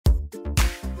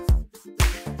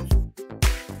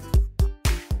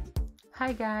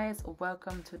Hi guys,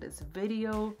 welcome to this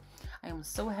video. I am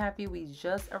so happy we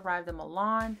just arrived in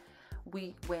Milan.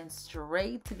 We went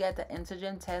straight to get the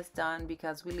antigen test done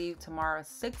because we leave tomorrow at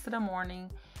 6 in the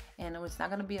morning, and it's not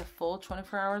going to be a full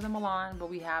 24 hours in Milan, but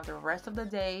we have the rest of the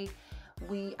day.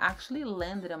 We actually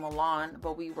landed in Milan,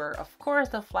 but of course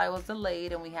the flight was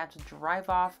delayed and we had to drive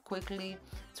off quickly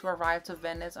to arrive to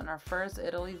Venice on our first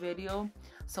Italy video.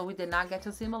 So we did not get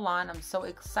to see Milan. I'm so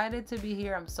excited to be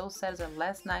here. I'm so sad it's our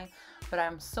last night, but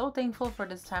I'm so thankful for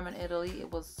this time in Italy.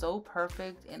 It was so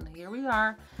perfect, and here we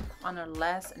are on our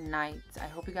last night. I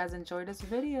hope you guys enjoyed this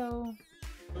video.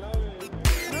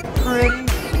 Pretty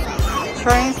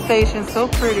train station, so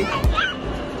pretty.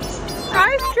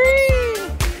 Ice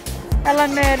cream! Ela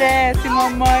merece,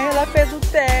 mamãe. Ela fez o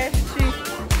teste.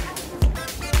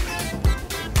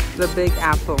 The Big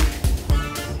Apple,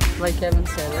 like Kevin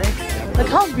said, right? Look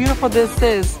how beautiful this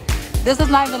is. This does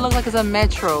not even look like it's a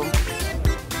metro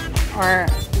or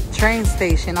train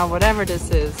station or whatever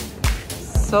this is.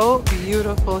 So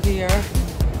beautiful here,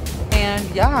 and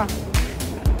yeah.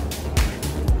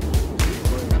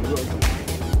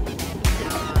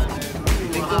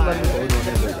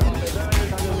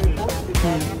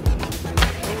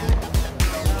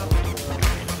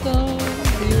 So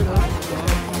beautiful.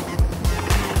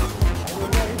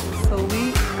 So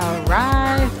we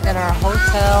arrived at our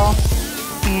hotel,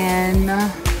 and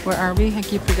where are we? I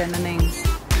keep forgetting the names.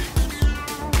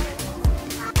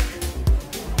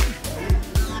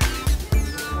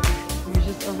 We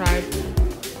just arrived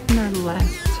in our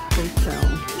last hotel.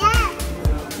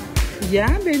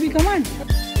 Yeah, baby, come on.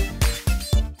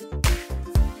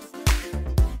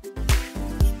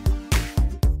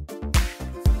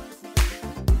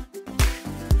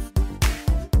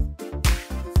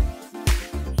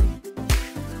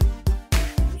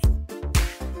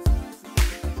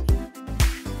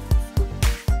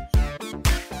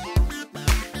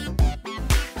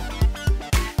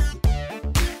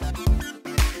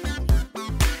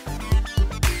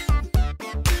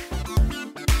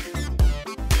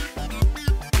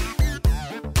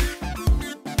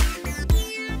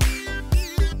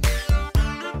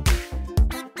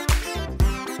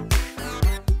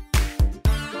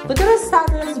 Look at the size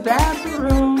of this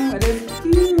bathroom. It is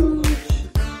huge.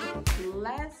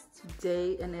 Last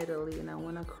day in Italy, and I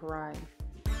want to cry.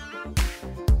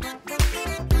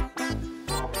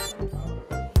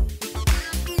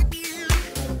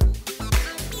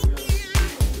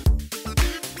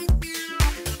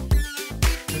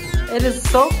 It is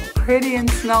so pretty and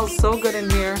smells so good in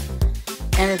here,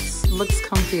 and it looks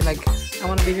comfy. Like I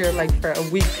want to be here like for a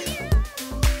week.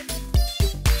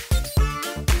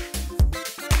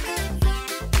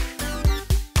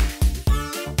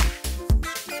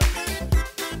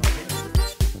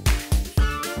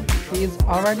 He's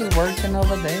already working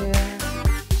over there.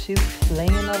 She's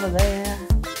playing over there.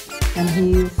 And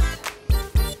he's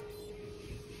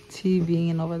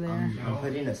TVing over there. I'm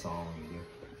putting a song.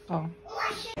 Oh.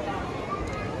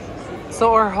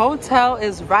 So our hotel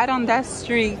is right on that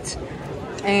street.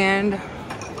 And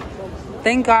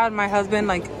thank God my husband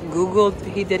Googled,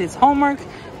 he did his homework,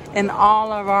 and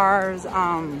all of ours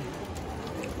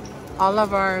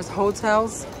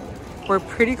hotels we're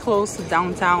pretty close to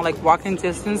downtown, like walking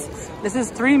distance. This is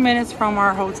 3 minutes from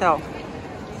our hotel.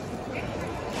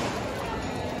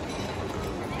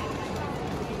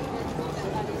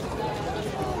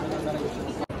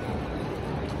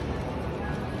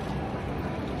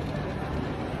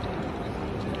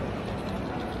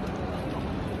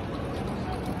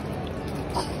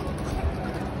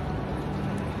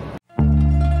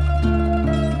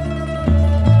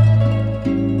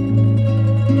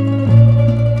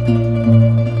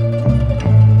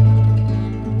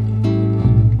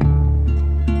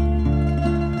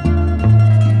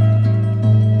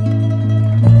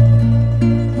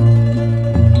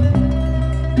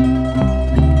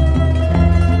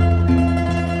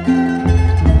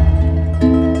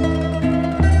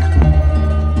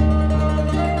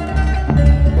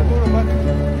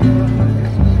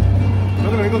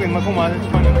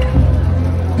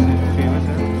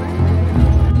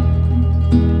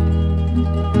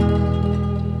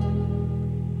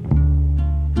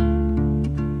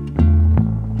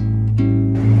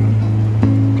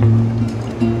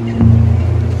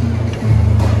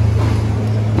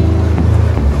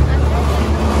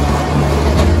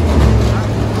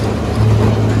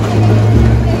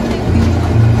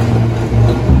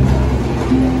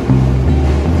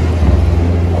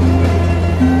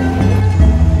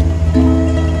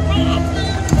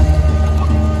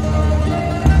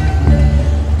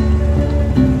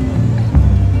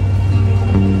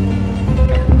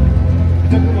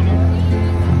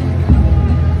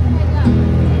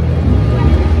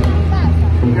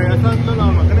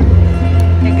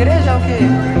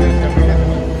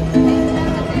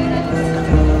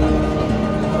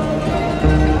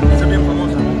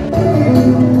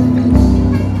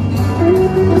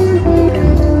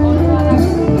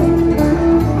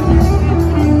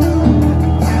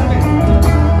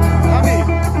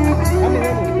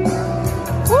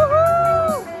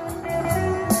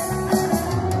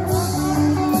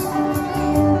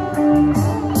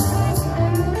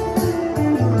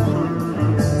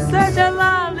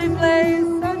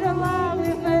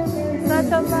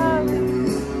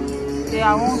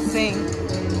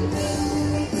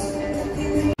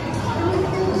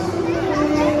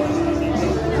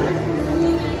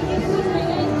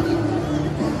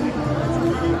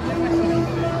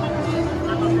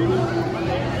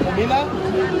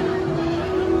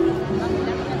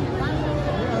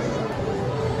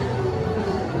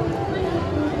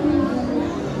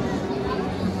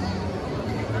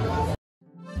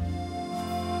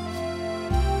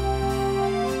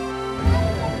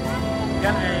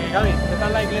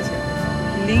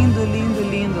 lindo,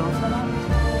 lindo, lindo.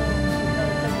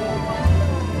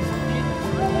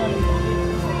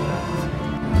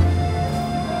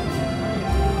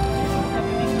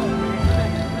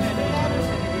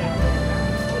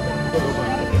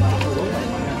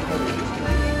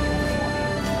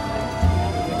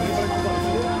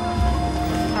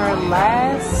 Our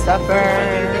last supper,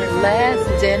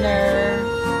 last dinner.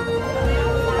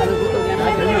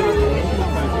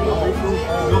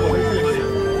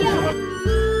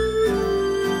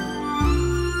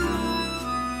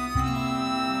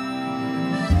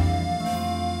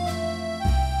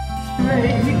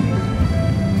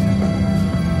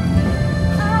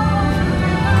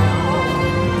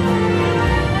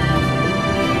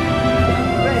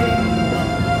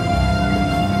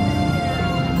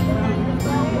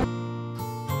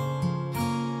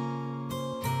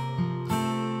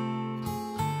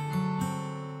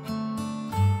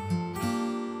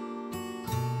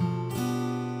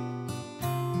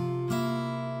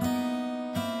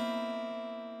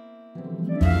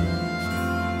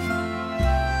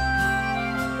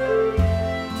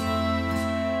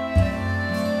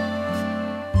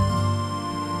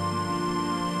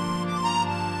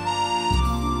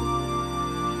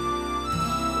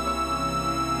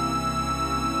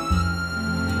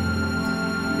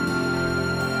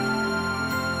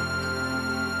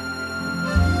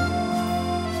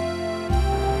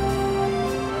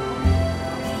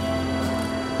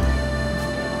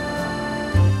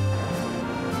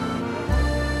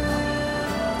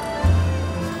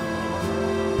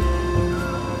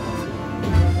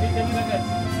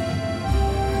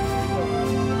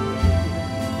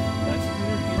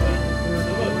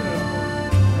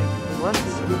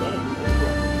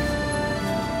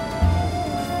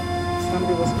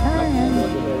 Somebody was crying.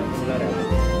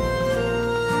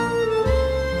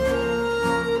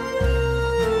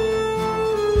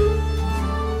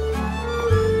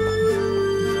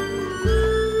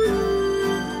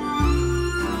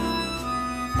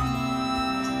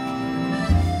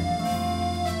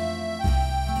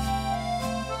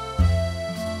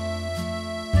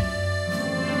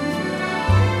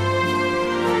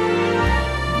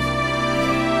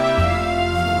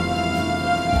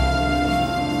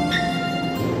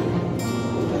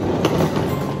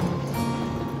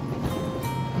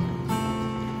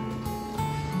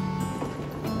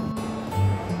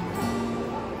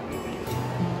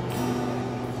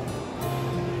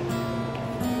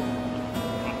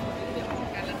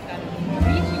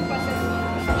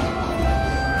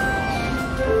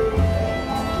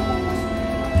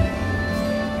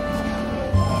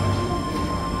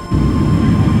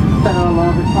 Federal law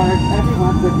requires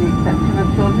everyone, with the exception of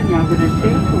children younger than 2,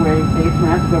 to wear a face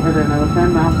mask over their nose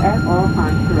and mouth at all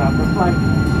times throughout the flight,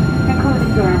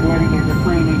 including during boarding and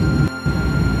deplaning.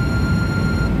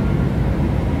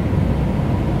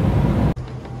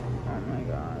 Oh my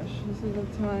gosh, this is the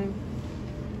time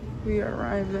we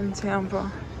arrived in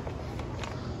Tampa.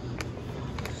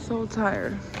 So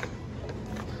tired.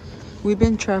 We've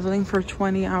been traveling for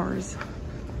 20 hours.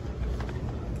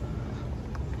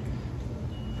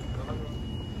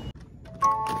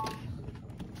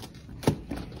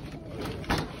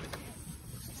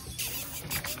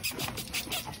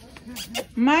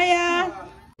 Maya!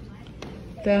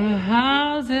 The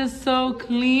house is so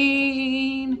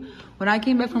clean. When I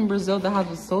came back from Brazil, the house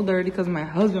was so dirty because my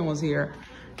husband was here.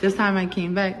 This time I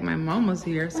came back, my mom was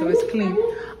here, so it's clean.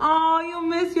 Oh, you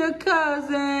miss your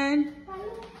cousin.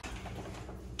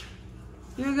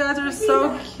 You guys are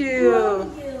so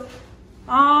cute.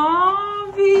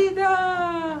 Oh,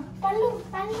 Vida.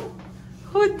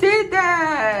 Who did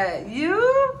that?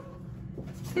 You?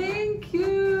 Thank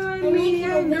you. I miss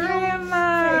your grandma.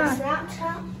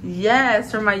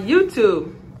 Yes, for my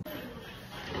YouTube.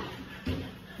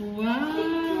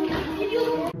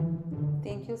 Wow.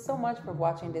 Thank you so much for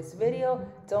watching this video.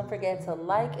 Don't forget to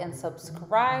like and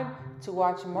subscribe to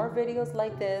watch more videos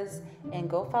like this. And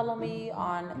go follow me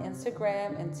on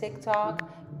Instagram and TikTok,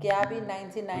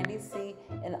 Gabby1990C.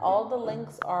 And all the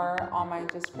links are on my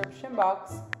description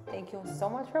box. Thank you so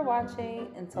much for watching.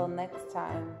 Until next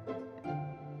time.